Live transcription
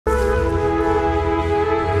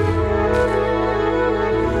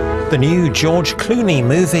The new George Clooney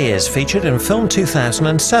movie is featured in Film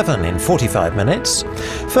 2007 in 45 minutes.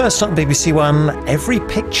 First on BBC One, every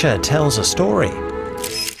picture tells a story.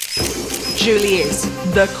 Julie is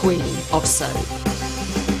the queen of soap.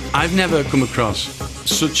 I've never come across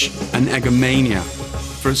such an egomania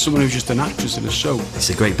for someone who's just an actress in a show. It's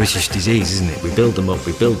a great British disease, isn't it? We build them up,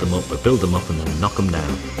 we build them up, we build them up and then knock them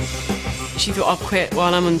down. She thought, I'll quit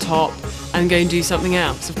while I'm on top and go and do something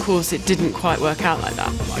else. Of course, it didn't quite work out like that.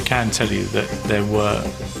 I can tell you that there were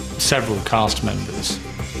several cast members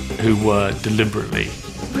who were deliberately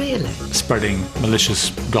spreading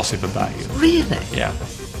malicious gossip about you. Really? Yeah.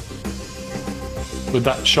 Would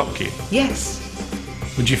that shock you? Yes.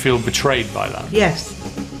 Would you feel betrayed by that? Yes.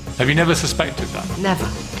 Have you never suspected that? Never.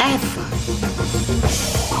 Ever.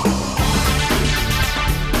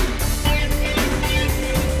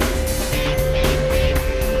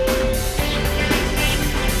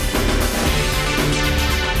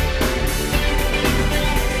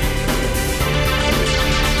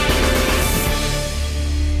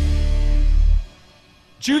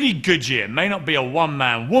 Julie Goodyear may not be a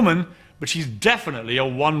one-man woman, but she's definitely a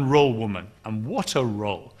one-role woman. And what a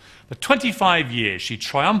role. For 25 years, she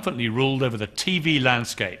triumphantly ruled over the TV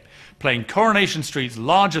landscape, playing Coronation Street's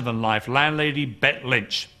larger-than-life landlady, Bet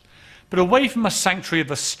Lynch. But away from a sanctuary of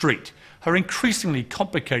the street, her increasingly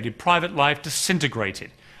complicated private life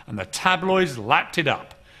disintegrated, and the tabloids lapped it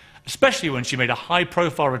up, especially when she made a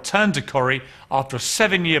high-profile return to Corrie after a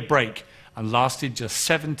 7-year break and lasted just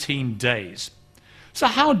 17 days. So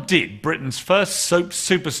how did Britain's first soap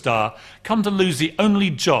superstar come to lose the only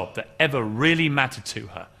job that ever really mattered to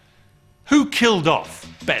her? Who killed off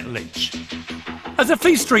Bet Lynch? As a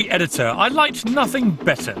Fleet Street editor, I liked nothing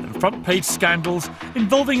better than front-page scandals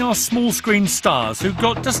involving our small-screen stars who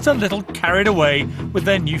got just a little carried away with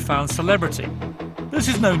their newfound celebrity. This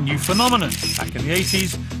is no new phenomenon. Back in the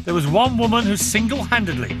 80s, there was one woman who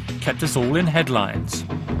single-handedly kept us all in headlines.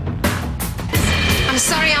 I'm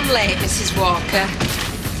sorry I'm late, Mrs. Walker.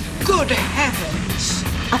 Good heavens!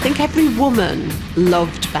 I think every woman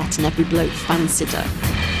loved Bet and every bloke fancied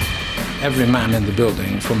her. Every man in the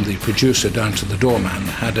building, from the producer down to the doorman,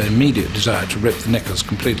 had an immediate desire to rip the knickers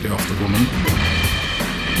completely off the woman.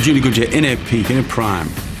 Julie Goodyear, in her peak, in her prime,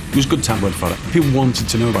 it was good tabloid for her. People wanted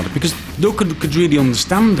to know about it because no one could really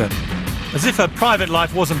understand her. As if her private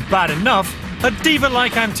life wasn't bad enough, her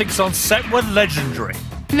diva-like antics on set were legendary.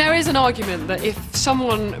 There is an argument that if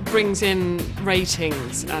someone brings in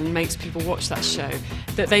ratings and makes people watch that show,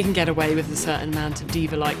 that they can get away with a certain amount of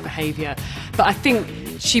diva-like behaviour. But I think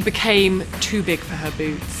she became too big for her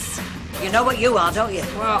boots. You know what you are, don't you?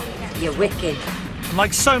 Well, you're wicked. And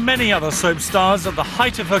like so many other soap stars, at the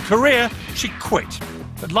height of her career, she quit.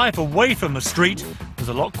 But life away from the street was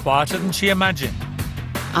a lot quieter than she imagined.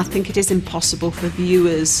 I think it is impossible for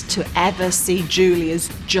viewers to ever see Julie as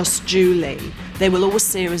just Julie. They will always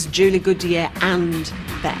see her as Julie Goodyear and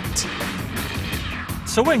Bet.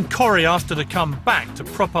 So when Corrie asked her to come back to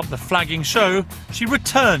prop up the flagging show, she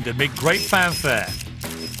returned amid great fanfare.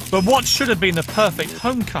 But what should have been the perfect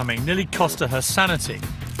homecoming nearly cost her her sanity.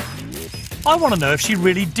 I want to know if she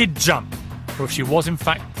really did jump, or if she was in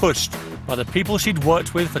fact pushed by the people she'd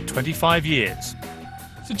worked with for 25 years.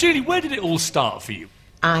 So Julie, where did it all start for you?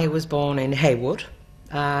 I was born in Haywood,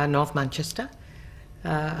 North Manchester,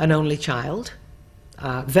 an only child.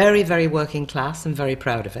 Very, very working class and very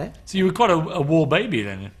proud of it. So you were quite a war baby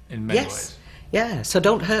then, in many ways. Yeah, so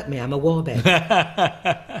don't hurt me, I'm a war baby.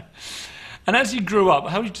 And as you grew up,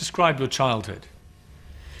 how would you describe your childhood?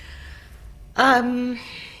 Well,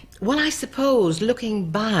 I suppose,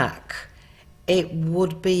 looking back, it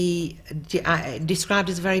would be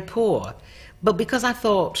described as very poor. But because I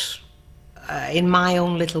thought, in my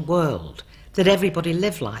own little world, that everybody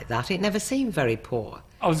lived like that, it never seemed very poor.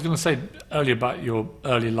 I was going to say earlier about your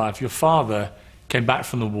early life. Your father came back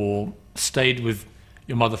from the war, stayed with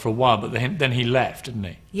your mother for a while, but then he left, didn't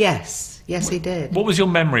he? Yes, yes he did. What was your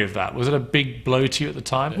memory of that? Was it a big blow to you at the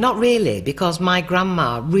time? Not really, because my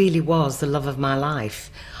grandma really was the love of my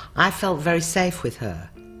life. I felt very safe with her.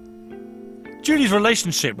 Julie's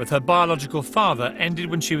relationship with her biological father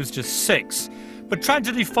ended when she was just 6, but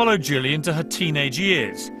tragedy followed Julie into her teenage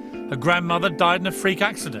years. Her grandmother died in a freak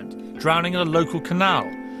accident, drowning in a local canal,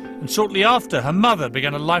 and shortly after, her mother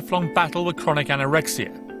began a lifelong battle with chronic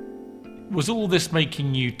anorexia. Was all this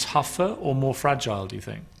making you tougher or more fragile, do you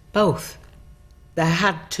think? Both. There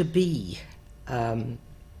had to be an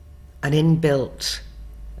inbuilt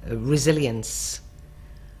resilience,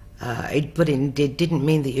 but it didn't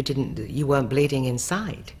mean that you weren't bleeding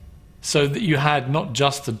inside. So that you had not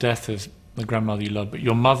just the death of the grandmother you loved, but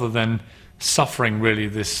your mother then suffering really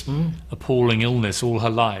this appalling illness all her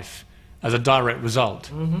life as a direct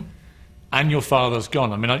result. And your father's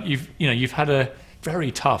gone. I mean, you've had a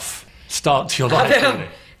very tough start to your life. Really.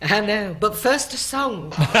 I know. But first a song.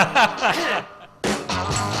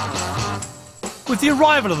 With the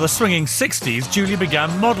arrival of the swinging 60s, Julie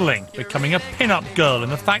began modelling, becoming a pin-up girl in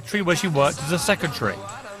the factory where she worked as a secretary.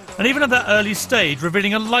 And even at that early stage,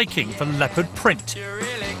 revealing a liking for leopard print.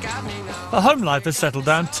 Her home life had settled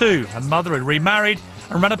down too. Her mother had remarried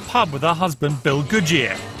and ran a pub with her husband, Bill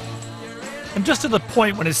Goodyear. And just at the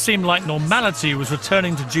point when it seemed like normality was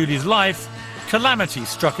returning to Julie's life, calamity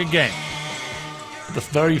struck again. The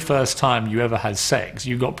very first time you ever had sex,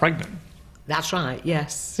 you got pregnant. That's right,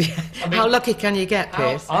 yes. I mean, how lucky can you get,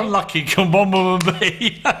 Piers? How unlucky can one woman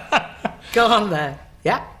be? Go on there.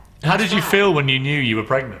 Yeah. How did you feel when you knew you were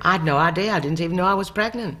pregnant? I had no idea. I didn't even know I was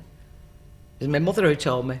pregnant. It was my mother who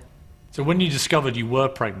told me. So when you discovered you were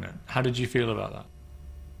pregnant, how did you feel about that?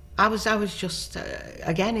 I was just,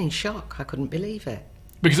 again, in shock. I couldn't believe it.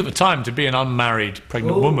 Because at the time, to be an unmarried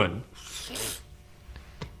pregnant woman...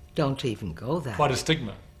 Don't even go there. Quite a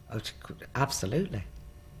stigma. Oh, absolutely.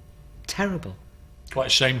 Terrible.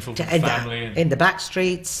 Quite shameful for the family. In the back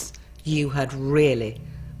streets, you had really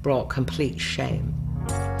brought complete shame.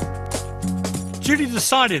 Julie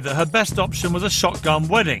decided that her best option was a shotgun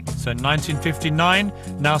wedding. So in 1959,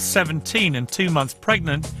 now 17 and 2 months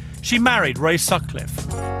pregnant, she married Ray Sutcliffe.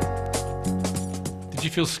 Did you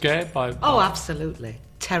feel scared by... Oh, absolutely.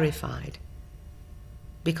 Terrified.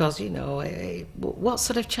 Because, you know, what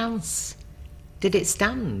sort of chance did it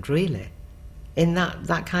stand, really, in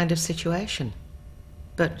that kind of situation?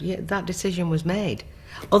 But yeah, that decision was made.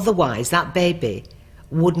 Otherwise, that baby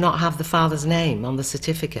would not have the father's name on the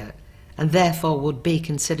certificate and therefore would be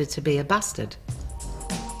considered to be a bastard.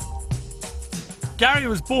 Gary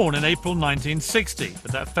was born in April 1960,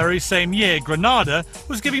 but that very same year, Granada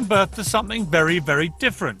was giving birth to something very, very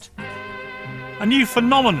different. A new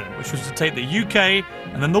phenomenon which was to take the UK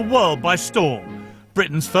and then the world by storm.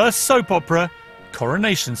 Britain's first soap opera,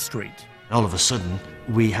 Coronation Street. All of a sudden,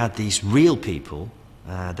 we had these real people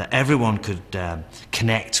that everyone could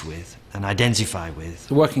connect with and identify with.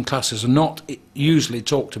 The working classes are not usually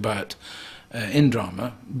talked about in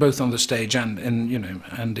drama, both on the stage and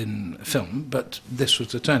in film, but this was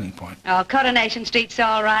the turning point. Oh, Coronation Street's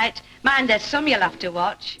all right. Mind, there's some you'll have to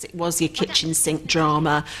watch. It was your kitchen sink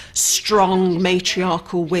drama, strong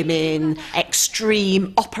matriarchal women,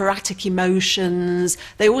 extreme operatic emotions.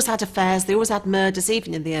 They always had affairs, they always had murders,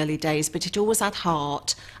 even in the early days, but it always had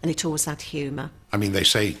heart and it always had humour. I mean, they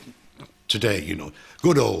say today,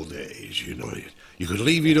 good old days, you could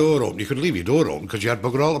leave your door open. You could leave your door open because you had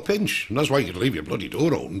bugger all a pinch. And that's why you could leave your bloody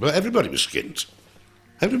door open. But everybody was skint.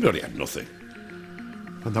 Everybody had nothing.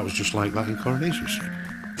 And that was just like that in Coronation Street.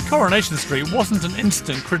 Coronation Street wasn't an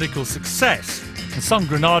instant critical success, and some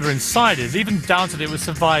Granada insiders even doubted it would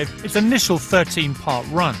survive its initial 13-part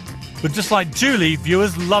run. But just like Julie,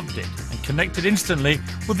 viewers loved it and connected instantly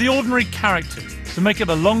with the ordinary characters to make it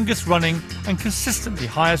the longest-running and consistently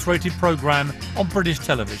highest-rated programme on British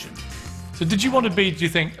television. So did you want to be, do you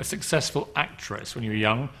think, a successful actress when you were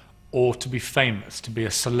young, or to be famous, to be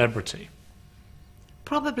a celebrity?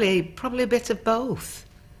 Probably a bit of both.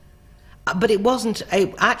 But it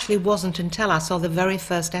actually wasn't until I saw the very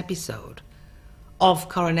first episode of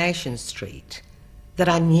Coronation Street that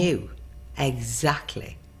I knew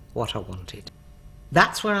exactly what I wanted.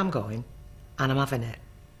 That's where I'm going, and I'm having it.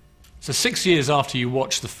 So 6 years after you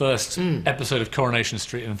watched the first episode of Coronation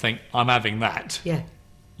Street and think, I'm having that. Yeah.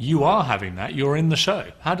 You are having that. You're in the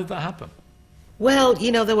show. How did that happen? Well,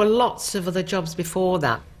 there were lots of other jobs before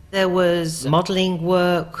that. There was modelling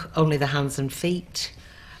work, only the hands and feet.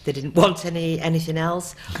 They didn't want anything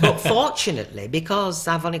else. But fortunately, because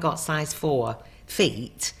I've only got size 4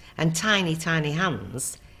 feet and tiny, tiny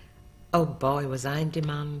hands, oh boy, was I in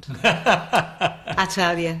demand. I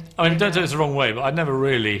tell you. I mean, don't take this the wrong way, but I never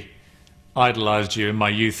really idolised you in my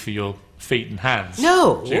youth for your feet and hands.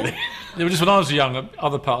 No. Julie. It was just when I was young,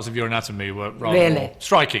 other parts of your anatomy were rather more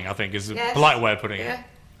striking, I think, is a polite way of putting it.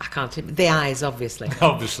 I can't... The eyes, obviously.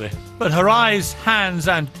 Obviously. But her eyes, hands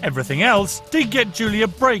and everything else did get Julie a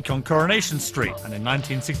break on Coronation Street. And in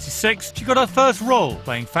 1966, she got her first role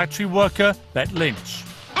playing factory worker Bette Lynch.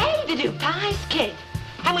 Hey, they do pies, kid.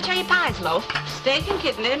 How much are your pies, love? Steak and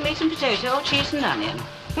kidney, meat and potato, cheese and onion.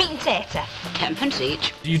 Meat and tater. 10p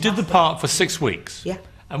each. You did the part for 6 weeks. Yeah.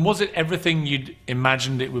 And was it everything you'd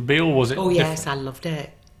imagined it would be, or was it different? Yes, I loved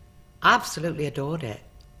it. Absolutely adored it.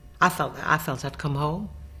 I felt I'd come home.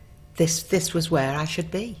 This was where I should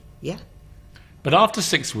be, yeah. But after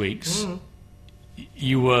 6 weeks,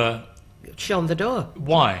 you were shown the door.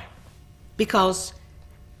 Why? Because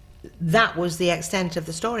that was the extent of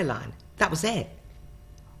the storyline. That was it.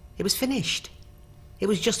 It was finished. It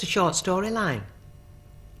was just a short storyline.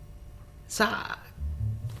 So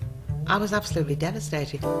I was absolutely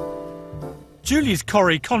devastated. Julie's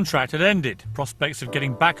Corrie contract had ended. Prospects of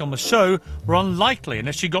getting back on the show were unlikely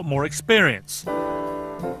unless she got more experience.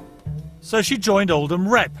 So she joined Oldham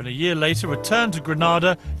Rep and a year later returned to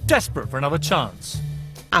Granada, desperate for another chance.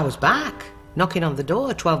 I was back, knocking on the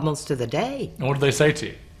door 12 months to the day. And what did they say to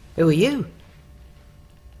you? Who are you?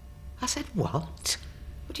 I said, what?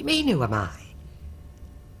 What do you mean, who am I?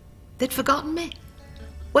 They'd forgotten me.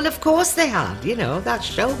 Well, of course they had, you know,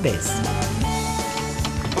 that's showbiz.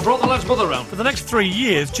 I brought the lad's mother round. For the next 3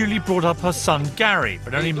 years, Julie brought up her son Gary,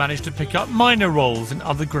 but only managed to pick up minor roles in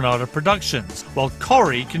other Granada productions, while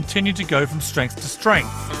Corrie continued to go from strength to strength.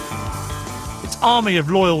 Its army of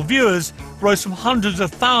loyal viewers rose from hundreds of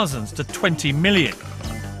thousands to 20 million.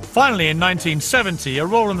 Finally, in 1970, a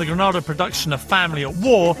role in the Granada production of Family at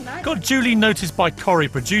War got Julie noticed by Corrie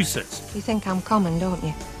producers. You think I'm common, don't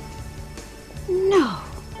you? No.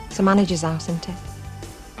 It's a manager's house, isn't it?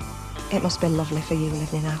 It must be lovely for you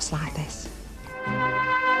living in a house like this.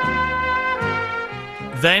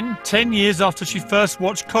 Then, 10 years after she first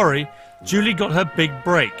watched Corrie, Julie got her big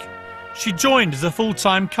break. She joined as a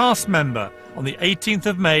full-time cast member on the 18th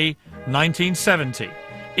of May, 1970,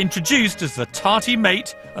 introduced as the tarty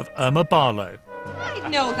mate of Irma Barlow. I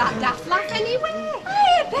know that daft laugh anyway.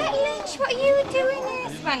 Hiya, Bet Lynch, what are you doing here?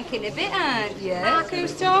 Spanking a bit, aren't you? Mark,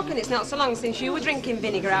 who's talking? It's not so long since you were drinking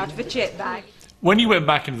vinegar out of a chip bag. When you went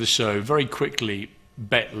back into the show, very quickly,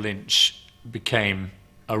 Bet Lynch became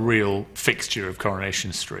a real fixture of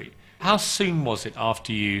Coronation Street. How soon was it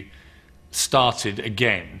after you started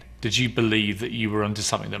again, did you believe that you were onto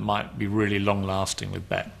something that might be really long-lasting with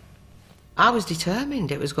Bet? I was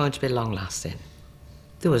determined it was going to be long-lasting.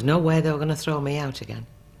 There was no way they were going to throw me out again.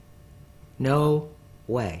 No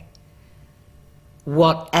way.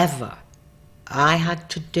 Whatever I had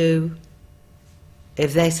to do,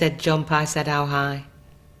 if they said jump, I said how high.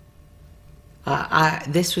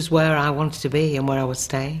 This was where I wanted to be and where I was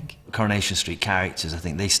staying. Coronation Street characters, I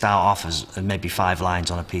think they start off as maybe 5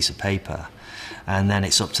 lines on a piece of paper, and then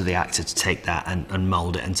it's up to the actor to take that and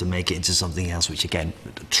mould it and to make it into something else, which again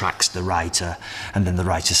attracts the writer, and then the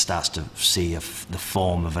writer starts to see the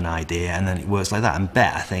form of an idea, and then it works like that. And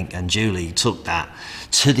Bet, I think, and Julie took that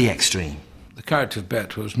to the extreme. The character of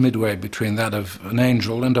Bet was midway between that of an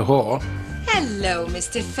angel and a whore. Hello,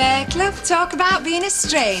 Mr. Fairclough. Talk about being a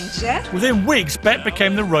stranger. Within weeks, Bet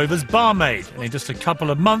became the Rover's barmaid, and in just a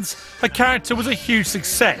couple of months, her character was a huge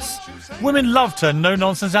success. Women loved her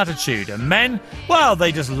no-nonsense attitude, and men, well,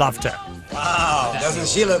 they just loved her. Wow, doesn't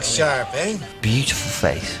she look sharp, eh? Beautiful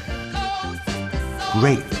face.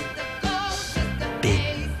 Great. Big.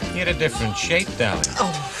 You had a different shape, darling.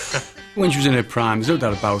 Oh. When she was in her prime, there's no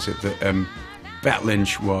doubt about it that Bet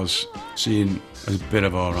Lynch was seen as a bit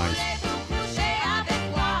of all right.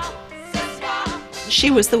 She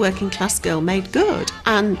was the working class girl made good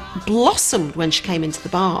and blossomed when she came into the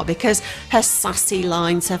bar because her sassy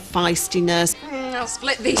lines, her feistiness. I'll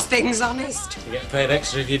split these things, honest. You get paid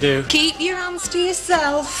extra if you do. Keep your hands to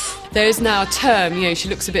yourself. There is now a term, you know, she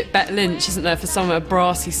looks a bit Bet Lynch, isn't there, for some of a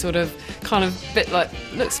brassy sort of, kind of bit like,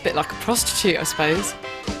 looks a bit like a prostitute, I suppose.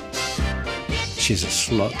 She's a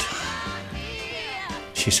slut.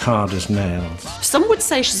 She's hard as nails. Some would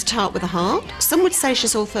say she's a tart with a heart. Some would say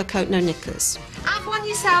she's all fur coat, no knickers. Have one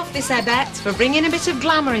yourself, this Bet, for bringing a bit of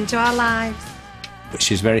glamour into our lives. But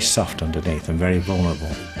she's very soft underneath and very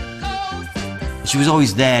vulnerable. She was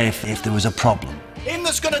always there if there was a problem. Him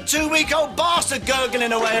that's got a 2-week-old bastard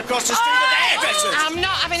gurgling away across the street at the hairdressers. I'm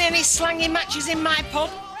not having any slangy matches in my pub.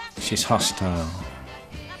 She's hostile.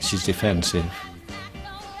 She's defensive.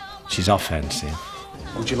 She's offensive.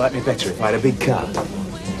 Would you like me better if I had a big car?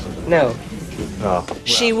 No. Oh, well.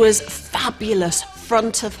 She was fabulous,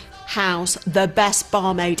 front of house, the best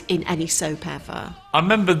barmaid in any soap ever. I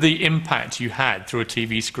remember the impact you had through a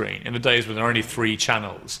TV screen in the days when there were only 3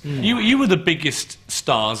 channels. You were the biggest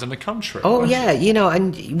stars in the country. Oh, yeah, you know,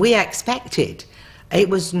 and we expected. It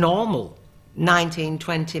was normal. 19,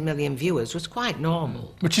 20 million viewers was quite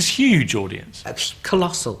normal. Which is huge audience.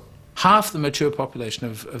 Colossal. Half the mature population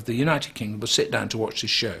of the United Kingdom will sit down to watch this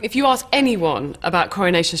show. If you ask anyone about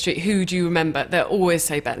Coronation Street, who do you remember, they'll always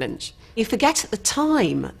say Bet Lynch. You forget at the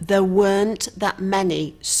time there weren't that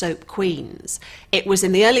many soap queens. It was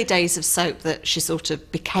in the early days of soap that she sort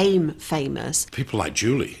of became famous. People like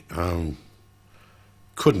Julie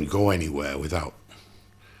couldn't go anywhere without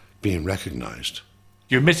being recognised.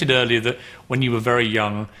 You admitted earlier that when you were very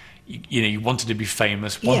young, you wanted to be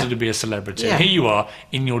famous, wanted to be a celebrity. Yeah. And here you are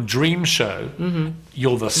in your dream show.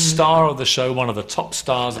 You're the star of the show, one of the top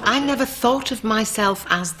stars of the I show. never thought of myself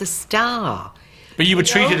as the star. But you were You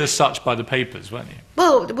treated know? as such by the papers, weren't you?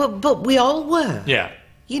 Well, but we all were. Yeah.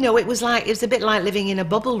 You know, it was a bit like living in a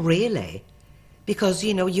bubble, really. Because,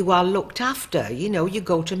 you know, you are looked after. You know, you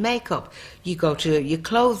go to makeup, your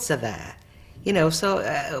clothes are there. You know, so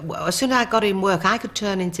as soon as I got in work, I could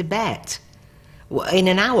turn into Bet in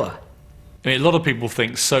an hour. I mean, a lot of people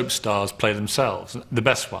think soap stars play themselves, the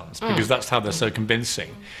best ones, because that's how they're so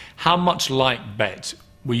convincing. How much like Bet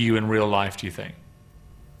were you in real life, do you think?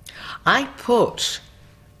 I put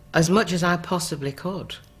as much as I possibly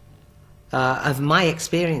could of my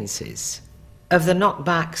experiences, of the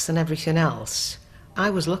knockbacks and everything else. I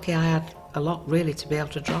was lucky I had a lot, really, to be able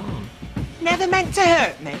to draw on. Never meant to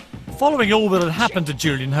hurt me. Following all that had happened to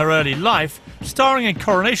Julie in her early life, starring in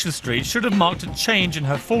Coronation Street should have marked a change in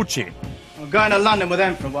her fortune. I'm going to London with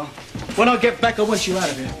them for a while. When I get back, I want you out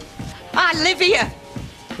of here. I live here.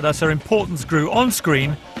 But as her importance grew on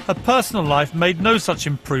screen, her personal life made no such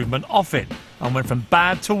improvement off it and went from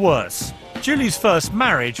bad to worse. Julie's first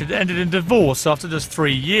marriage had ended in divorce after just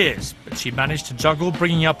 3 years, but she managed to juggle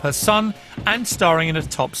bringing up her son and starring in a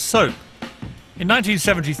top soap. In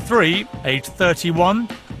 1973, aged 31,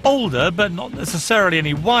 older but not necessarily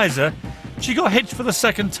any wiser, she got hitched for the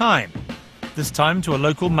second time. This time to a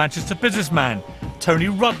local Manchester businessman, Tony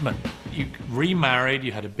Rudman. You remarried,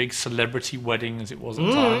 you had a big celebrity wedding, as it was at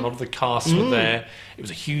the time. A lot of the cast were there. It was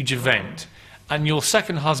a huge event. And your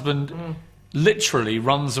second husband literally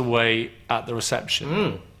runs away at the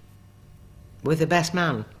reception. With the best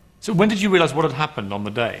man. So when did you realise what had happened on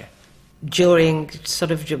the day? During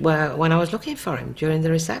when I was looking for him, during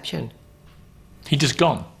the reception. He'd just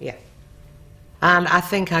gone? Yeah. And I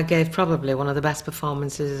think I gave probably one of the best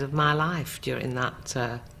performances of my life during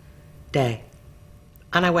that day.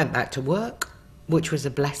 And I went back to work, which was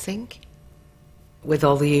a blessing, with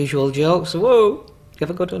all the usual jokes. Whoa, you have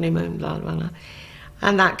a good honeymoon, blah, blah, blah.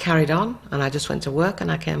 And that carried on, and I just went to work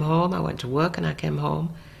and I came home. I went to work and I came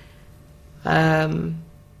home. And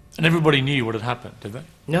everybody knew what had happened, did they?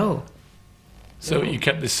 No. So No. you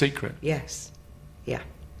kept this secret? Yes. Yeah,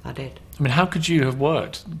 I did. I mean, how could you have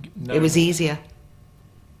worked? No. It was easier.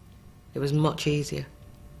 It was much easier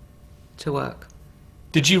to work.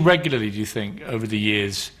 Did you regularly, do you think, over the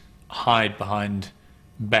years, hide behind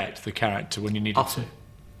Bet, the character, when you needed Often. to?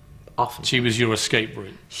 Often. She was your escape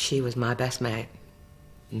route? She was my best mate.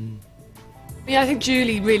 Yeah, I think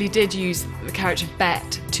Julie really did use the character of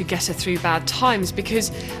Bet to get her through bad times, because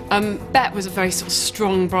Bet was a very sort of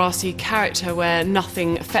strong, brassy character where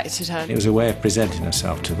nothing affected her. It was a way of presenting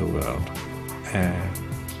herself to the world. And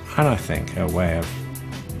I think a way of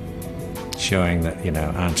showing that, you know,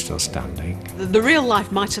 I'm still standing. The real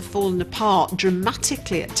life might have fallen apart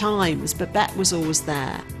dramatically at times, but Bet was always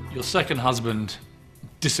there. Your second husband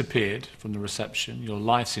disappeared from the reception. Your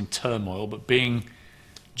life's in turmoil, but being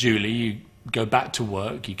Julie, you go back to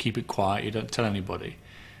work, you keep it quiet, you don't tell anybody.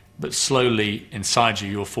 But slowly, inside you,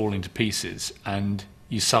 you're falling to pieces and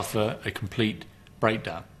you suffer a complete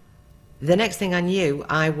breakdown. The next thing I knew,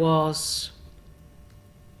 I was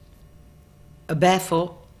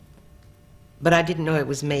barefoot, but I didn't know it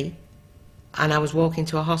was me. And I was walking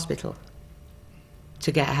to a hospital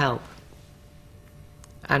to get help.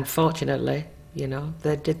 And fortunately, you know,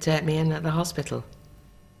 they did take me in at the hospital.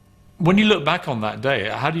 When you look back on that day,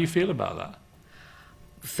 how do you feel about that?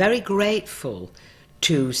 Very grateful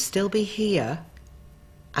to still be here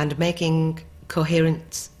and making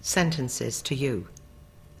coherent sentences to you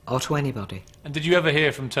or to anybody. And did you ever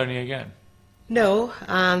hear from Tony again? No,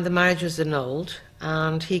 and the marriage was annulled,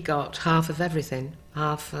 and he got half of everything,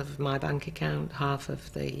 half of my bank account, half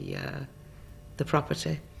of the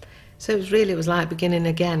property. So it was like beginning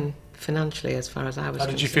again financially, as far as I was How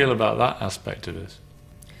did you concerned. feel about that aspect of this?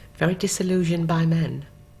 Very disillusioned by men.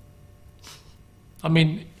 I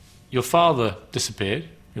mean, your father disappeared,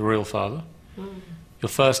 your real father. Your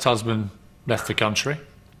first husband left the country.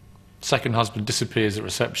 Second husband disappears at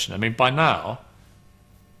reception. I mean, by now,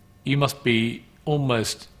 you must be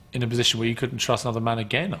almost in a position where you couldn't trust another man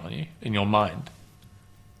again, aren't you, in your mind?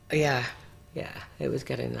 Yeah, it was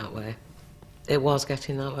getting that way. It was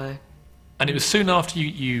getting that way. And it was soon after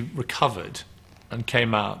you recovered and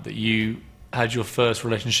came out that you had your first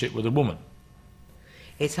relationship with a woman.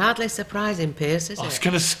 It's hardly surprising, Piers, is it? I was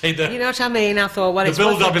going to say that. You know what I mean? I thought, well, The it's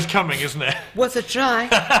worth build-up a- is coming, isn't it? worth a try.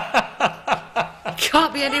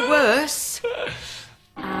 Can't be any worse.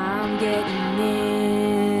 I'm getting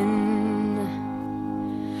in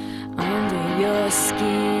under your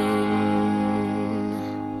skin.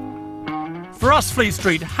 For us us Fleet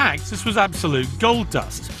Street hacks, this was absolute gold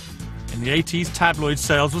dust. In the 80s, tabloid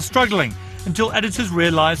sales were struggling until editors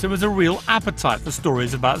realised there was a real appetite for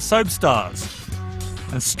stories about soap stars.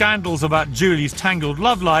 And scandals about Julie's tangled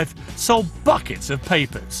love life sold buckets of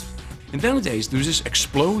papers. In those days, there was this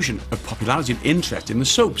explosion of popularity and interest in the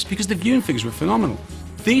soaps because the viewing figures were phenomenal.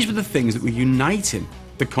 These were the things that were uniting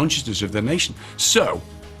the consciousness of the nation. So,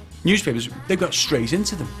 newspapers, they got straight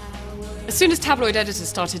into them. As soon as tabloid editors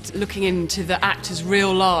started looking into the actors'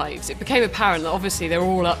 real lives, it became apparent that obviously they were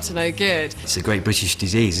all up to no good. It's a great British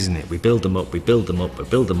disease, isn't it? We build them up, we build them up, we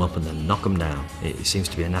build them up and then knock them down. It seems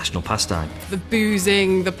to be a national pastime. The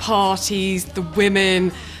boozing, the parties, the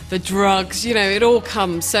women, the drugs, you know, it all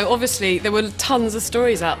comes. So obviously there were tons of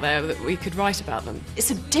stories out there that we could write about them.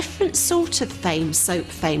 It's a different sort of fame, soap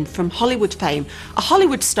fame, from Hollywood fame. A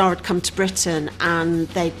Hollywood star would come to Britain and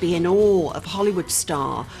they'd be in awe of a Hollywood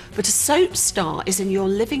star, but a soap star is in your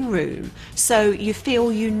living room, so you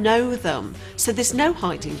feel you know them, so there's no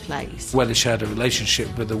hiding place. Whether she had a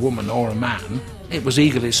relationship with a woman or a man, it was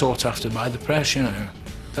eagerly sought after by the press, you know.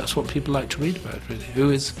 That's what people like to read about, really.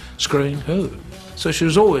 Who is screwing who? So she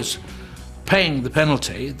was always paying the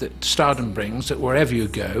penalty that stardom brings, that wherever you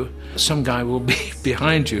go, some guy will be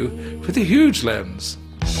behind you with a huge lens.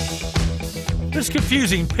 This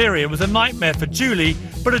confusing period was a nightmare for Julie,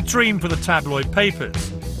 but a dream for the tabloid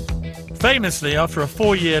papers. Famously, after a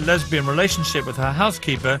 4-year lesbian relationship with her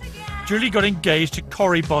housekeeper, Julie got engaged to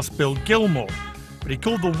Corrie boss Bill Gilmore, but he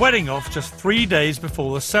called the wedding off just 3 days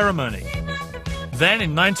before the ceremony. Then,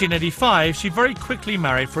 in 1985, she very quickly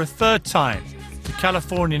married for a third time to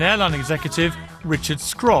Californian airline executive Richard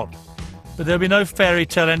Scrobb. But there'll be no fairy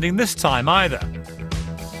tale ending this time either.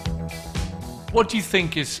 What do you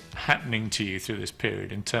think is happening to you through this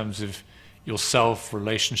period in terms of yourself,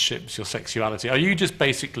 relationships, your sexuality? Are you just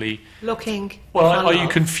basically... Looking Well, for are you love.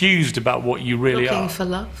 confused about what you really Looking are? for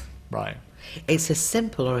love. Right. It's as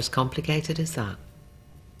simple or as complicated as that.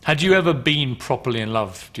 Had you ever been properly in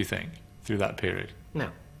love, do you think, through that period? No.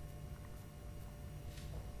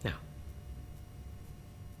 No.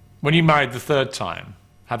 When you married the third time,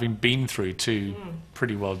 having been through two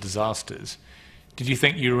pretty well disasters, did you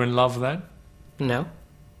think you were in love then? No.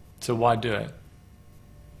 So why do it?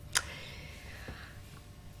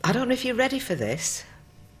 I don't know if you're ready for this.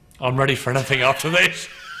 I'm ready for anything after this.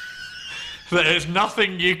 There's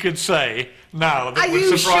nothing you could say now that Are would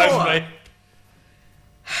you surprise sure? me.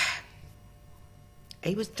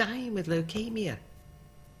 He was dying with leukemia.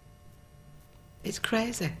 It's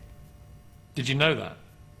crazy. Did you know that?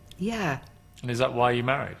 Yeah, And is that why you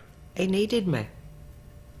married? he needed me.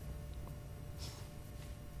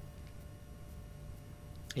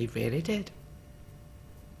 He really did.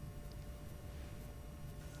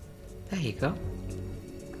 There you go.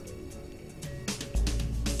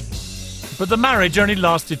 But the marriage only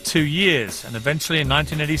lasted 2 years, and eventually in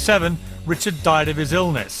 1987, Richard died of his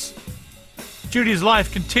illness. Julie's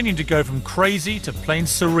life continued to go from crazy to plain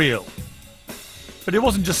surreal. But it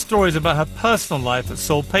wasn't just stories about her personal life that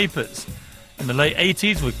sold papers. In the late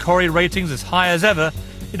 80s, with Corrie ratings as high as ever,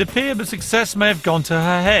 it appeared that success may have gone to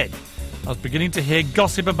her head. I was beginning to hear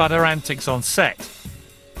gossip about her antics on set.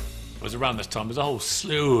 It was around this time, there's a whole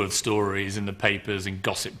slew of stories in the papers and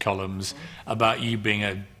gossip columns about you being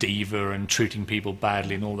a diva and treating people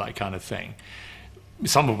badly and all that kind of thing.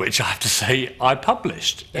 Some of which, I have to say, I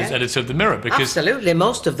published as Yeah. editor of the Mirror because... Absolutely,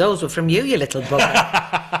 most of those were from you little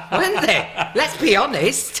bugger. Weren't they? Let's be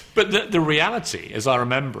honest. But the reality, as I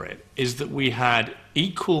remember it, is that we had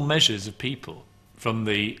equal measures of people from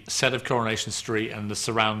the set of Coronation Street and the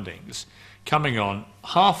surroundings coming on,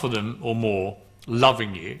 half of them or more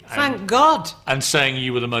loving you. Thank God. And saying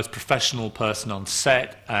you were the most professional person on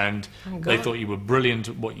set, and Thank they God. thought you were brilliant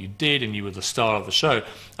at what you did and you were the star of the show.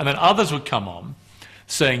 And then others would come on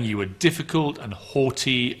saying you were difficult and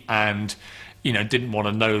haughty and, you know, didn't want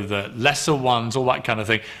to know the lesser ones, all that kind of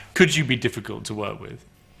thing. Could you be difficult to work with?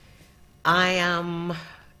 I am,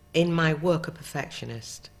 in my work, a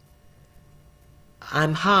perfectionist.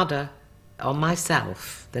 I'm harder on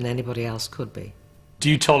myself than anybody else could be. Do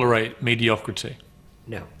you tolerate mediocrity?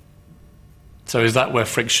 No. So is that where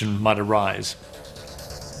friction might arise?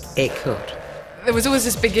 It could. There was always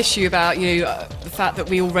this big issue about, the fact that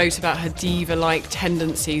we all wrote about her diva-like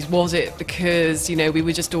tendencies. Was it because, we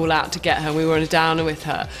were just all out to get her, we were on a downer with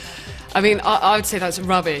her? I mean, I would say that's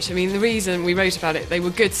rubbish. I mean, the reason we wrote about it, they were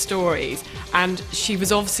good stories, and she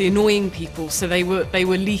was obviously annoying people, so they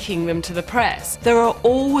were leaking them to the press. There are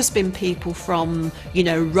always been people from,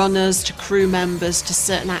 runners to crew members to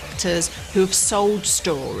certain actors who have sold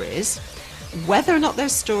stories. Whether or not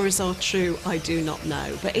those stories are true, I do not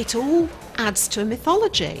know. But it all adds to a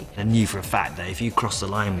mythology. I knew for a fact that if you crossed the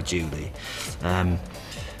line with Julie,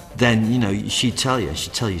 then, you know, she'd tell you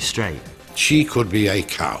straight. She could be a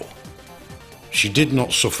cow. She did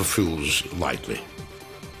not suffer fools lightly.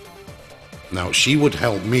 Now, she would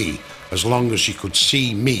help me as long as she could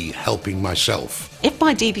see me helping myself. If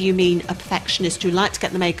by diva you mean a perfectionist who liked to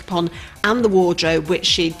get the makeup on and the wardrobe, which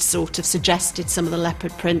she'd sort of suggested some of the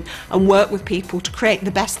leopard print, and work with people to create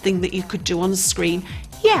the best thing that you could do on screen,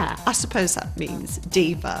 yeah, I suppose that means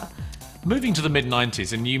diva. Moving to the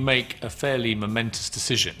mid-90s, and you make a fairly momentous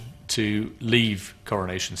decision to leave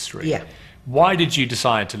Coronation Street. Yeah. Why did you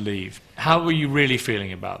decide to leave? How were you really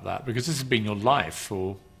feeling about that? Because this has been your life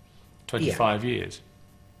for 25 years.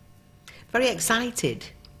 Very excited.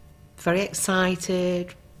 Very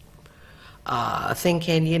excited.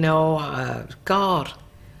 Thinking, you know, God,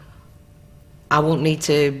 I won't need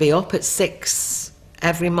to be up at 6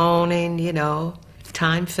 every morning, you know,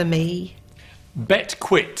 time for me. Bet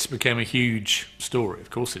Quit became a huge story, of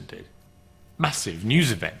course it did. Massive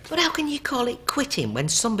news event. But how can you call it quitting when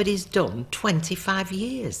somebody's done 25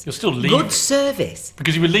 years? You're still leaving. Good service.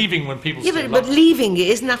 Because you were leaving when people Yeah, but leaving,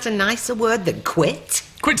 isn't that a nicer word than quit?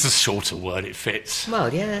 Quit's a shorter word, it fits.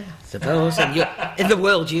 Well, yeah, I suppose. And in the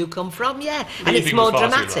world you come from, yeah. And Leaving it's more was far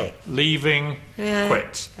too dramatic. long. Leaving, Yeah.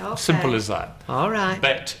 quit. Okay. Simple as that. All right.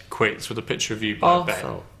 Bet Quits with a picture of you by Bet.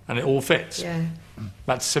 Awful. And it all fits. Yeah.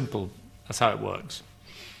 That's simple. That's how it works.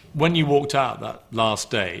 When you walked out that last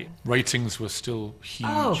day, ratings were still huge.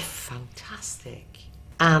 Oh, fantastic.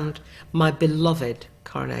 And my beloved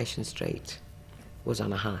Coronation Street was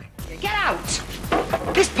on a high. Get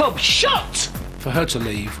out! This pub's shut! For her to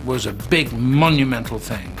leave was a big, monumental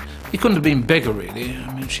thing. It couldn't have been bigger, really.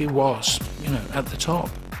 I mean, she was, you know, at the top.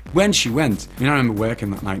 When she went, I remember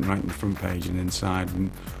working that night and writing the front page and inside,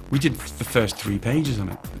 and we did the first 3 pages on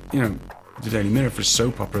it. You know, the Daily Mirror for a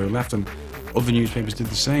soap opera left, and other newspapers did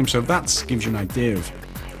the same. So that gives you an idea of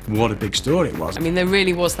what a big story it was. I mean, there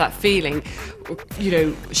really was that feeling, you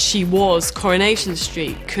know, she was Coronation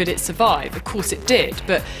Street. Could it survive? Of course it did.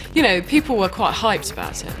 But, you know, people were quite hyped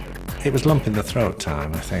about it. It was lump in the throat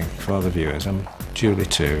time, I think, for the viewers, and Julie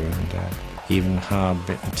too, and even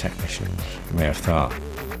hard-bitten technicians may have thought,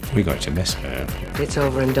 we're going to miss her. It's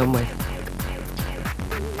over and done with.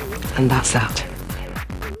 And that's that.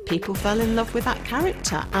 People fell in love with that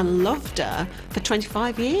character and loved her for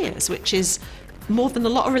 25 years, which is more than a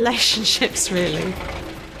lot of relationships, really.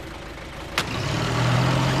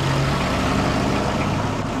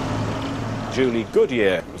 Julie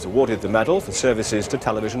Goodyear was awarded the medal for services to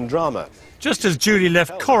television drama. Just as Julie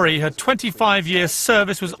left Corrie, her 25-year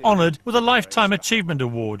service was honoured with a Lifetime Achievement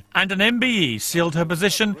Award, and an MBE sealed her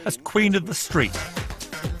position as Queen of the Street.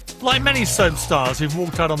 Like many soap stars who've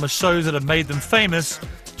walked out on the shows that have made them famous,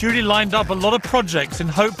 Julie lined up a lot of projects in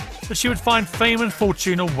hope that she would find fame and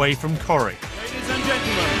fortune away from Corrie. Ladies and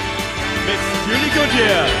gentlemen, Miss Julie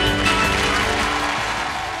Goodyear.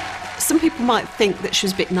 Some people might think that she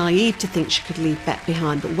was a bit naive to think she could leave Bet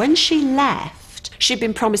behind, but when she left, she'd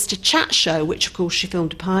been promised a chat show, which of course she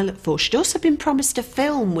filmed a pilot for. She'd also been promised a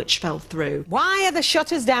film, which fell through. Why are the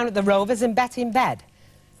shutters down at the Rovers and Bet in bed?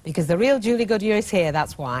 Because the real Julie Goodyear is here,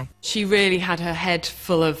 that's why. She really had her head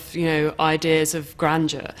full of, you know, ideas of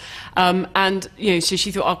grandeur. And, you know, so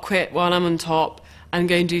she thought, I'll quit while I'm on top and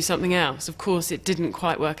go and do something else. Of course, it didn't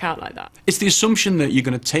quite work out like that. It's the assumption that you're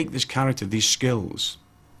going to take this character, these skills,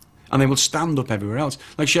 and they will stand up everywhere else.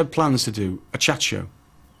 Like, she had plans to do a chat show.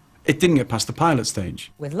 It didn't get past the pilot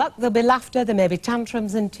stage. With luck, there'll be laughter, there may be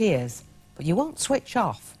tantrums and tears, but you won't switch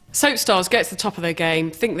off. Soap stars get to the top of their game,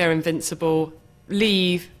 think they're invincible,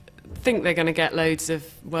 leave, think they're going to get loads of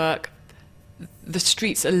work. The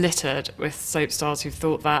streets are littered with soap stars who've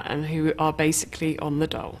thought that and who are basically on the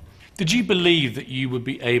dole. Did you believe that you would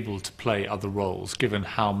be able to play other roles, given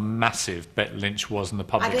how massive Bet Lynch was in the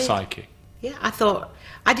public psyche? Yeah, I thought,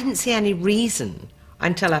 I didn't see any reason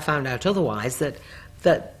until I found out otherwise that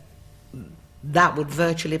would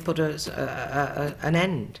virtually put us an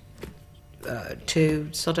end to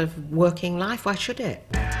sort of working life. Why should it?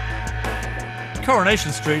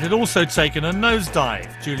 Coronation Street had also taken a nosedive,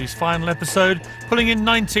 Julie's final episode pulling in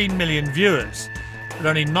 19 million viewers. But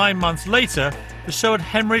only 9 months later, the show had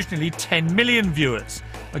hemorrhaged nearly 10 million viewers,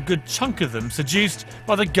 a good chunk of them seduced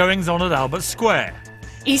by the goings-on at Albert Square.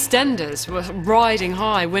 EastEnders were riding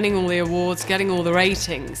high, winning all the awards, getting all the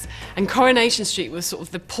ratings, and Coronation Street was sort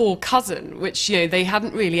of the poor cousin, which, you know, they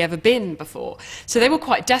hadn't really ever been before. So they were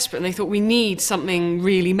quite desperate, and they thought, we need something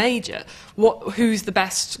really major. Who's the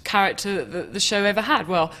best character that the show ever had?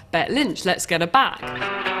 Well, Bet Lynch, let's get her back.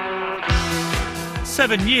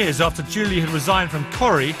 7 years after Julie had resigned from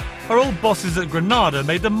Corrie, her old bosses at Granada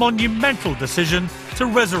made the monumental decision to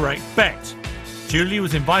resurrect Bet. Julie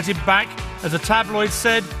was invited back, as a tabloid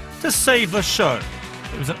said, to save the show.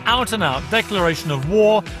 It was an out-and-out declaration of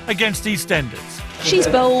war against EastEnders. She's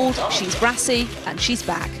bold, she's brassy, and she's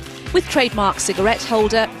back. With trademark cigarette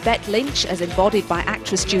holder, Bet Lynch, as embodied by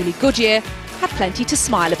actress Julie Goodyear, had plenty to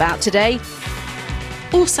smile about today.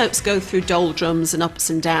 All soaps go through doldrums and ups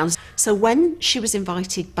and downs. So when she was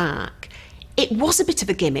invited back, it was a bit of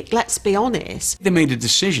a gimmick, let's be honest. They made a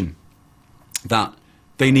decision that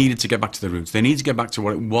they needed to get back to their roots. They needed to get back to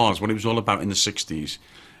what it was all about in the 60s.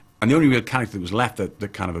 And the only real character that was left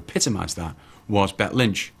that kind of epitomised that was Bet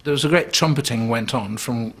Lynch. There was a great trumpeting went on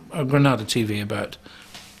from Granada TV about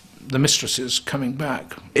the mistresses coming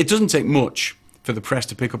back. It doesn't take much for the press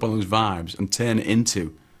to pick up on those vibes and turn it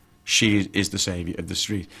into she is the saviour of the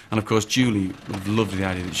street. And of course Julie loved the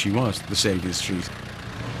idea that she was the saviour of the street.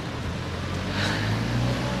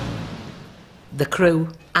 The crew,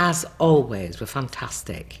 as always, were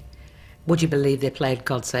fantastic. Would you believe they played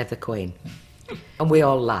God Save the Queen? And we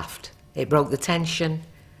all laughed. It broke the tension,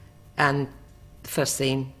 and the first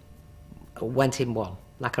scene went in one,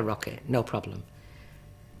 like a rocket, no problem.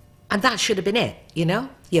 And that should have been it, you know?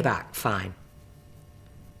 You're back, fine.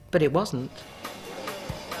 But it wasn't.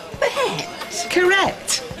 Bet!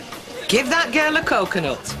 Correct. Give that girl a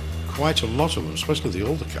coconut. Quite a lot of them, especially the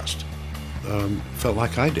older cast, felt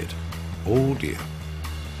like I did. Oh dear,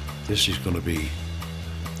 this is going to be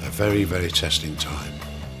a very, very testing time.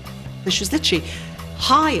 She was literally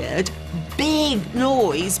hired, big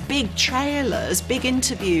noise, big trailers, big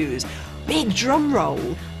interviews, big drum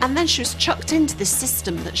roll, and then she was chucked into this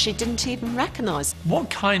system that she didn't even recognise.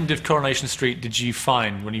 What kind of Coronation Street did you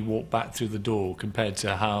find when you walked back through the door compared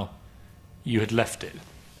to how you had left it?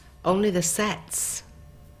 Only the sets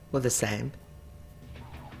were the same.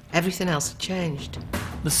 Everything else had changed.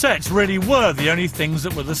 The sets really were the only things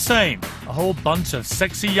that were the same. A whole bunch of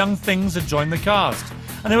sexy young things had joined the cast,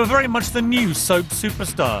 and they were very much the new soap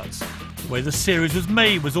superstars. The way the series was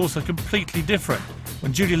made was also completely different.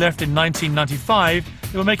 When Julie left in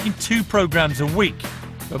 1995, they were making 2 programmes a week,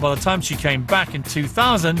 but by the time she came back in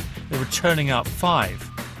 2000, they were churning out 5.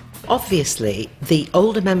 Obviously, the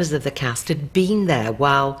older members of the cast had been there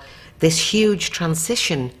while this huge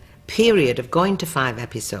transition period of going to 5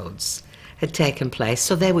 episodes had taken place,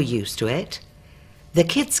 so they were used to it. The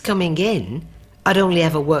kids coming in had only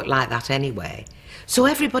ever worked like that anyway, so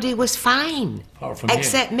everybody was fine, apart from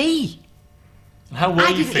except me. And how were I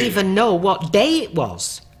you didn't feeling? even know what day it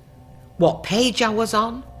was, what page I was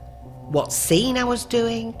on, what scene I was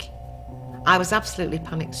doing. I was absolutely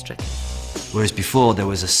panic-stricken. Whereas before there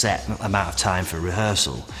was a set amount of time for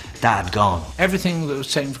rehearsal, that had gone. Everything that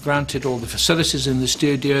was taken for granted, all the facilities in the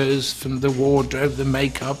studios, from the wardrobe, the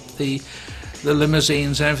makeup, the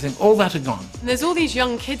limousines and everything, all that had gone. And there's all these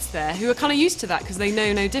young kids there who are kind of used to that because they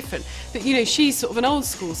know no different. But, you know, she's sort of an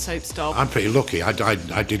old-school soap star. I'm pretty lucky. I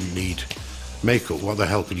didn't need makeup. What the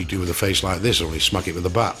hell could you do with a face like this? Only smack it with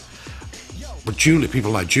a bat. But Julie,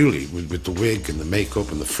 people like Julie, with the wig and the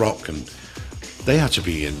makeup and the frock, and they had to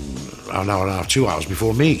be in an hour and a half, 2 hours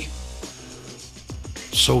before me.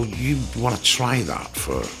 So you want to try that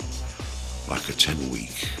for like a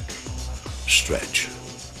 10-week stretch.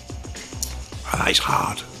 And that's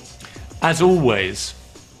hard. As always,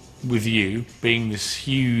 with you being this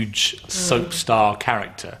huge soap star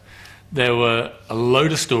character, there were a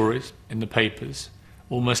load of stories in the papers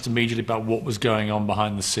almost immediately about what was going on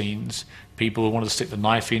behind the scenes. People who wanted to stick the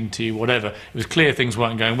knife into you, whatever. It was clear things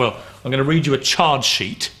weren't going well. I'm going to read you a charge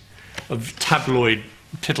sheet of tabloid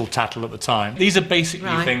tittle-tattle at the time. These are basically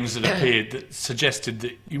things that appeared that suggested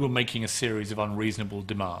that you were making a series of unreasonable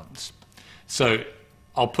demands. So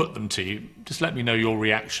I'll put them to you. Just let me know your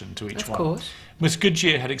reaction to each one. Of course. Miss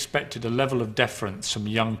Goodyear had expected a level of deference from a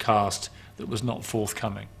young cast that was not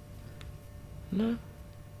forthcoming. No,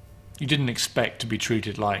 You didn't expect to be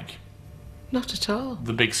treated like not at all.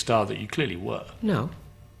 the big star that you clearly were. No.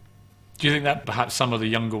 Do you think that perhaps some of the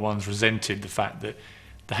younger ones resented the fact that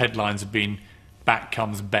the headlines had been "Back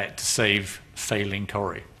comes Bet to save failing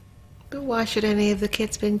Corrie"? But why should any of the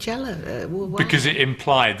kids been jealous? Why? Because it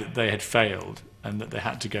implied that they had failed and that they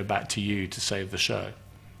had to go back to you to save the show.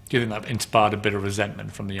 Do you think that inspired a bit of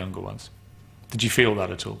resentment from the younger ones? Did you feel that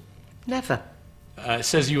at all? Never. It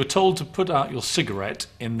says you were told to put out your cigarette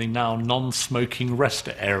in the now non-smoking rest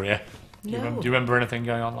area. Do you remember anything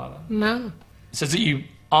going on like that? No. It says that you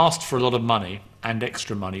asked for a lot of money and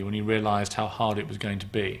extra money when you realised how hard it was going to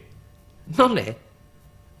be. Money?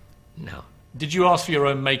 No. Did you ask for your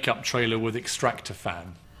own makeup trailer with extractor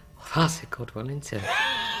fan? Well, that's a good one, isn't it?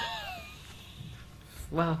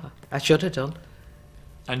 Well, I should have done.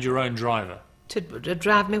 And your own driver? To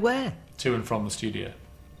drive me where? To and from the studio.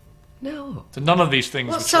 No. So none of these things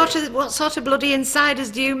What were true. what sort of bloody insiders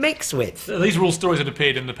do you mix with? These were all stories that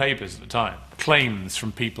appeared in the papers at the time. Claims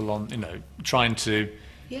from people on, you know, trying to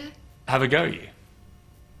have a go at you.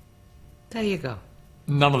 There you go.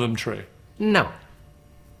 None of them true. No.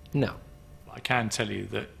 No. I can tell you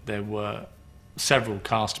that there were several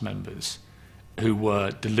cast members who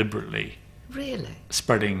were deliberately Really?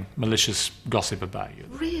 spreading malicious gossip about you.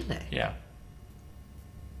 Really? Yeah.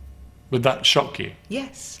 Would that shock you?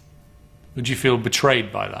 Yes. Would you feel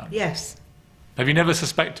betrayed by that? Yes. Have you never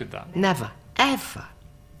suspected that? Never. Ever.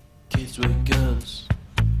 Kids with guns.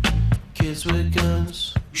 Kids with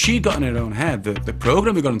guns. She got in her own head that the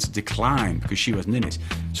programme had gone into decline because she wasn't in it.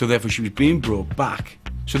 So therefore she was being brought back.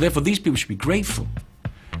 So therefore these people should be grateful.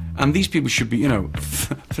 And these people should be, you know,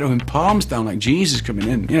 throwing palms down like Jesus coming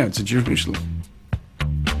in, you know, to Jerusalem.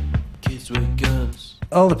 Kids with guns.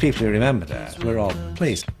 All the people who remembered her were all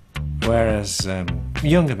pleased. Whereas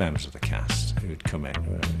younger members of the cast who'd come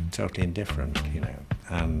in were totally indifferent, you know,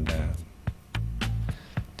 and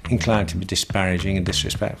inclined to be disparaging and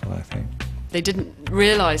disrespectful, I think. They didn't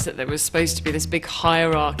realise that there was supposed to be this big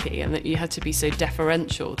hierarchy and that you had to be so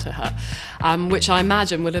deferential to her, which I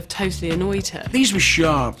imagine would have totally annoyed her. These were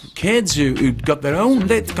sharp kids who'd got their own,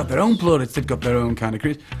 they'd got their own plaudits, they'd got their own kind of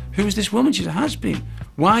careers. Who is this woman? She's a has-been.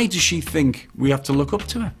 Why does she think we have to look up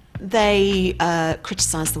to her? They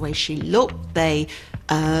criticised the way she looked. They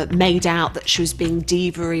made out that she was being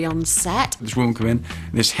diva-y on set. This woman come in,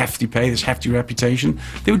 this hefty pay, this hefty reputation.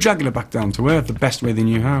 They were dragging her back down to earth the best way they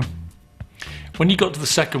knew how. When you got to the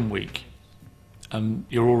second week,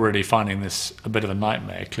 you're already finding this a bit of a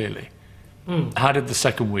nightmare, clearly. How did the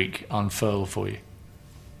second week unfurl for you?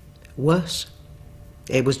 Worse.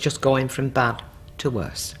 It was just going from bad to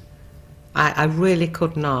worse. I really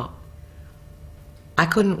could not. I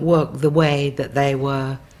couldn't work the way that they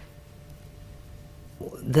work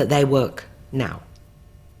now.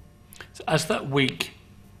 So as that week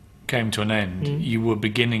came to an end, you were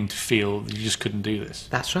beginning to feel that you just couldn't do this.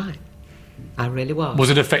 That's right. I really was. Was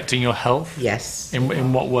it affecting your health? Yes.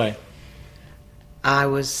 In what way? I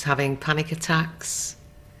was having panic attacks.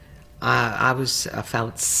 I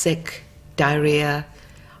felt sick, diarrhea.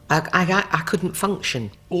 I couldn't function.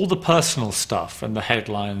 All the personal stuff and the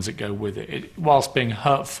headlines that go with it, whilst being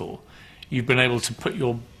hurtful, you've been able to put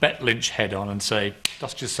your Bet Lynch head on and say,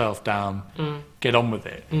 dust yourself down, get on with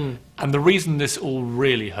it. And the reason this all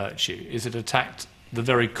really hurts you is it attacked the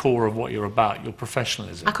very core of what you're about, your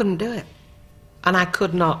professionalism. I couldn't do it. And I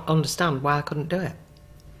could not understand why I couldn't do it.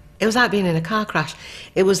 It was like being in a car crash.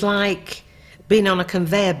 It was like being on a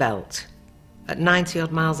conveyor belt at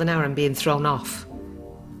 90-odd miles an hour and being thrown off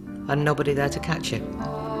and nobody there to catch you.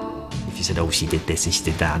 If you said, oh, she did this and she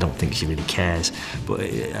did that, I don't think she really cares. But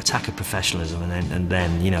attack her professionalism and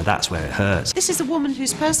then, you know, that's where it hurts. This is a woman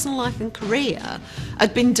whose personal life and career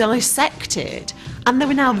had been dissected, and they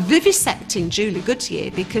were now vivisecting Julie Goodyear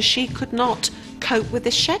because she could not cope with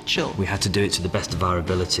this schedule. We had to do it to the best of our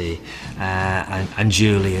ability, and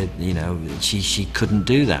Julie, you know, she couldn't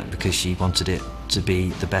do that because she wanted it to be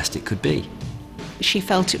the best it could be. She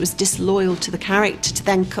felt it was disloyal to the character to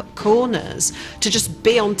then cut corners, to just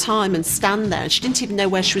be on time and stand there. And she didn't even know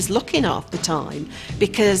where she was looking half the time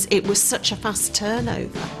because it was such a fast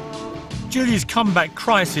turnover. Julie's comeback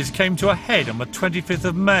crisis came to a head on the 25th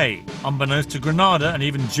of May. Unbeknownst to Granada and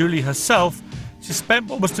even Julie herself, she spent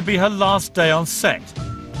what was to be her last day on set.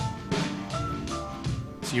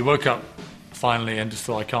 So you woke up finally and just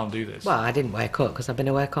thought, I can't do this. Well, I didn't wake up because I've been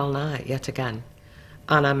awake all night, yet again.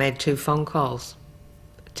 And I made 2 phone calls.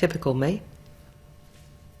 Typical me.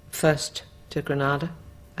 First to Granada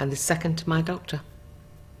and the second to my doctor.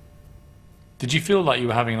 Did you feel like you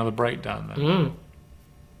were having another breakdown then?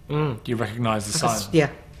 Do you recognise the signs?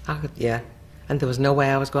 Yeah, yeah. And there was no way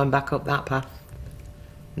I was going back up that path.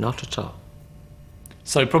 Not at all.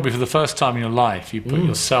 So probably for the first time in your life, you put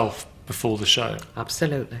yourself before the show.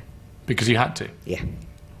 Absolutely. Because you had to? Yeah.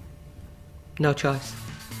 No choice.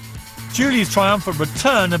 Julie's triumphant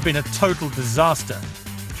return had been a total disaster.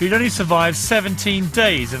 She'd only survived 17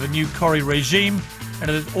 days of the new Corrie regime, and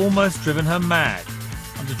it had almost driven her mad.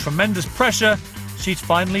 Under tremendous pressure, she'd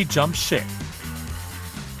finally jumped ship.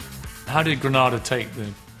 How did Granada take the...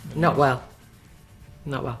 Not well.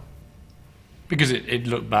 Not well. Because it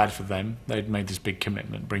looked bad for them. They'd made this big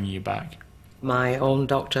commitment, bringing you back. My own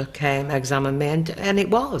doctor came, examined me, and it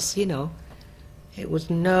was, you know. It was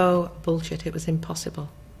no bullshit. It was impossible.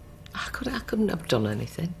 I couldn't have done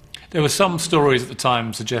anything. There were some stories at the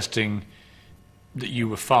time suggesting that you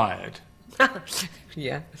were fired.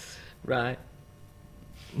 Yeah, right.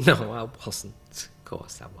 No, I wasn't. Of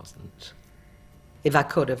course I wasn't. If I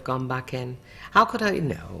could have gone back in, how could I?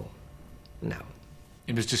 No. No.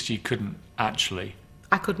 It was just you couldn't actually.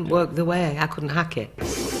 I couldn't work the way. I couldn't hack it.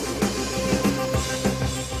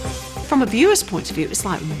 From a viewer's point of view, it was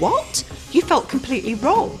like, what? You felt completely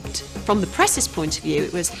robbed. From the press's point of view,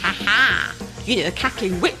 it was, ha-ha, you know,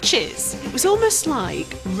 cackling witches. It was almost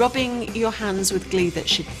like rubbing your hands with glee that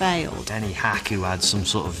she'd failed. Any hack who had some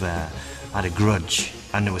sort of, had a grudge,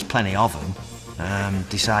 and there was plenty of them,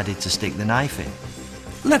 decided to stick the knife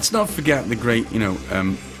in. Let's not forget the great,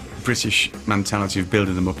 British mentality of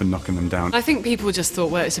building them up and knocking them down. I think people just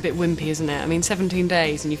thought, well, it's a bit wimpy, isn't it? I mean, 17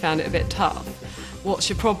 days and you found it a bit tough. What's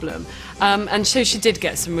your problem? And so she did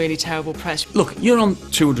get some really terrible press. Look, you're on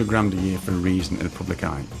 200 grand a year for a reason in the public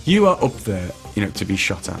eye. You are up there, to be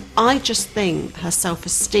shot at. I just think her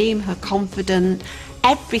self-esteem, her confidence,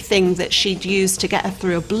 everything that she'd used to get her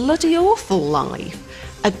through a bloody awful life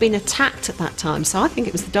had been attacked at that time. So I think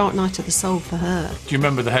it was the dark night of the soul for her. Do you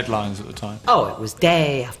remember the headlines at the time? Oh, it was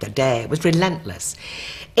day after day. It was relentless.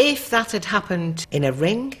 If that had happened in a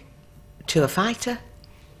ring to a fighter,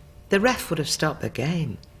 the ref would have stopped the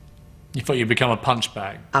game. You thought you'd become a punch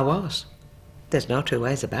bag? I was. There's no two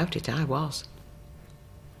ways about it, I was.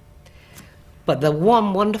 But the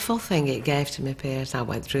one wonderful thing it gave to me, Piers, I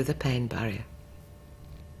went through the pain barrier.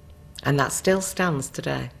 And that still stands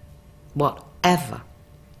today. Whatever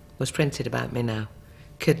was printed about me now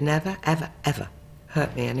could never, ever, ever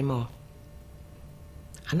hurt me anymore.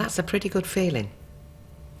 And that's a pretty good feeling.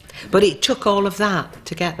 But it took all of that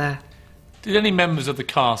to get there. Did any members of the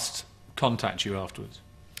cast contact you afterwards?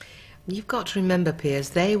 You've got to remember,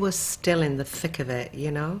 Piers, they were still in the thick of it,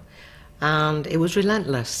 and it was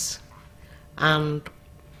relentless. And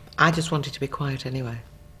I just wanted to be quiet anyway.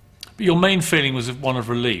 But your main feeling was one of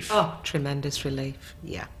relief? Oh, tremendous relief,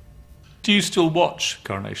 yeah. Do you still watch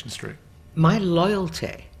Coronation Street? My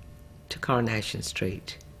loyalty to Coronation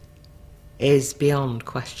Street is beyond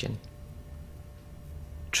question.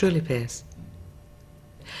 Truly, Piers.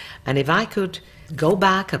 And if I could go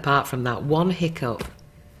back, apart from that one hiccup,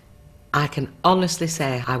 I can honestly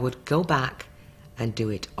say I would go back and do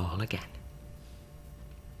it all again.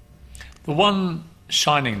 The one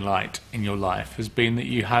shining light in your life has been that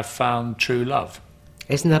you have found true love.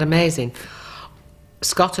 Isn't that amazing?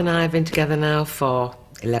 Scott and I have been together now for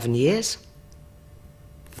 11 years.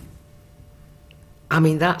 I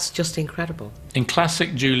mean, that's just incredible. In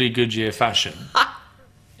classic Julie Goodyear fashion,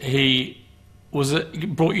 he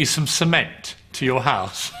brought you some cement to your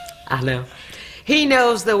house. I know. He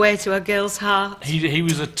knows the way to a girl's heart. He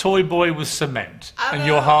was a toy boy with cement, and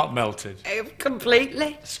your heart melted.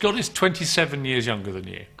 Completely. Scott is 27 years younger than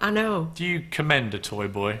you. I know. Do you commend a toy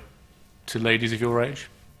boy to ladies of your age?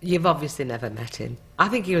 You've obviously never met him. I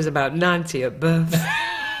think he was about 90 at birth.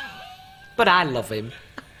 But I love him.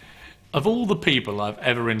 Of all the people I've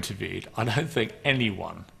ever interviewed, I don't think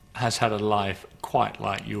anyone has had a life quite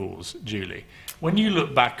like yours, Julie. When you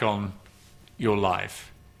look back on your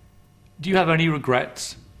life, do you have any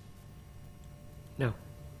regrets? No.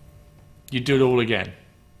 You'd do it all again?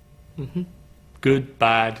 Mm-hmm. Good,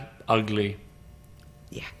 bad, ugly?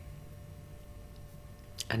 Yeah.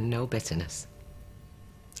 And no bitterness.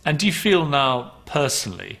 And do you feel now,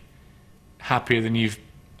 personally, happier than you've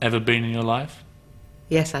ever been in your life?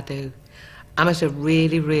 Yes, I do. I'm at a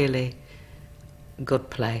really, really good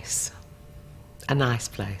place. A nice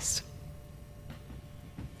place.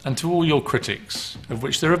 And to all your critics, of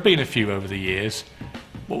which there have been a few over the years,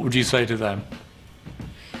 what would you say to them?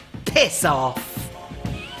 Piss off!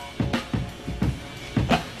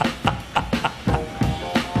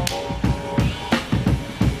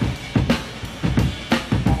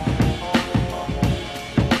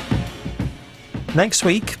 Next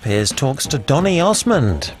week, Piers talks to Donny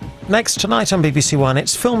Osmond. Next tonight on BBC One,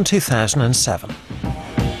 it's Film 2007.